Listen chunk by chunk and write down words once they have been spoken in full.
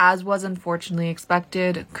As was unfortunately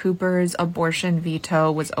expected, Cooper's abortion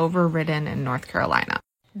veto was overridden in North Carolina.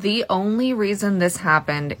 The only reason this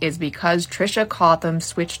happened is because Tricia Cotham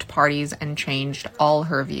switched parties and changed all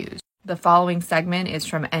her views. The following segment is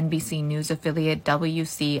from NBC News affiliate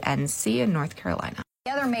WCNC in North Carolina.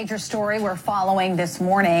 The other major story we're following this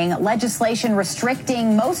morning, legislation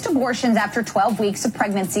restricting most abortions after 12 weeks of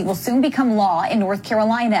pregnancy will soon become law in North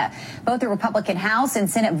Carolina. Both the Republican House and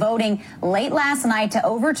Senate voting late last night to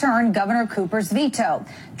overturn Governor Cooper's veto.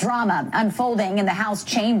 Drama unfolding in the House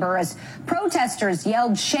chamber as protesters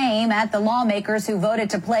yelled shame at the lawmakers who voted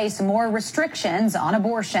to place more restrictions on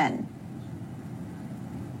abortion.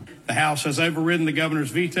 The House has overridden the governor's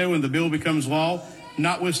veto and the bill becomes law,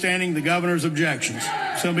 notwithstanding the governor's objections.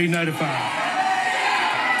 So be notified.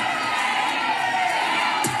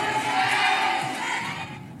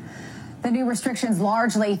 The new restrictions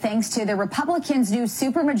largely thanks to the Republicans' new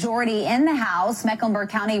supermajority in the House. Mecklenburg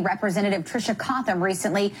County Representative Tricia Cotham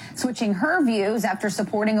recently switching her views after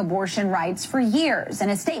supporting abortion rights for years.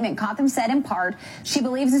 In a statement, Cotham said in part she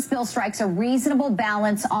believes this bill strikes a reasonable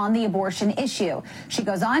balance on the abortion issue. She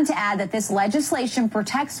goes on to add that this legislation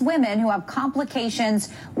protects women who have complications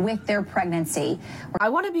with their pregnancy. I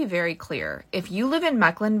want to be very clear. If you live in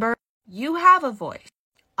Mecklenburg, you have a voice.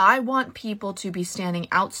 I want people to be standing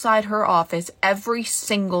outside her office every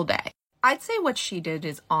single day. I'd say what she did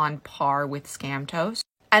is on par with Scam Toast,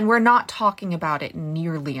 and we're not talking about it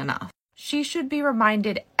nearly enough. She should be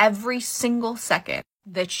reminded every single second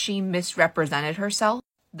that she misrepresented herself,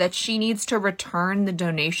 that she needs to return the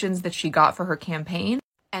donations that she got for her campaign,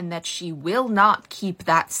 and that she will not keep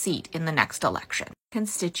that seat in the next election.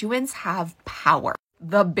 Constituents have power.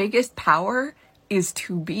 The biggest power is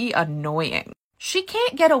to be annoying. She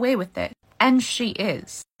can't get away with it, and she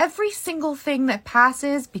is. Every single thing that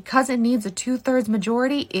passes because it needs a 2/3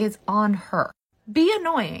 majority is on her. Be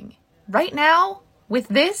annoying. Right now, with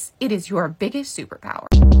this, it is your biggest superpower.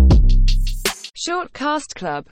 Shortcast Club.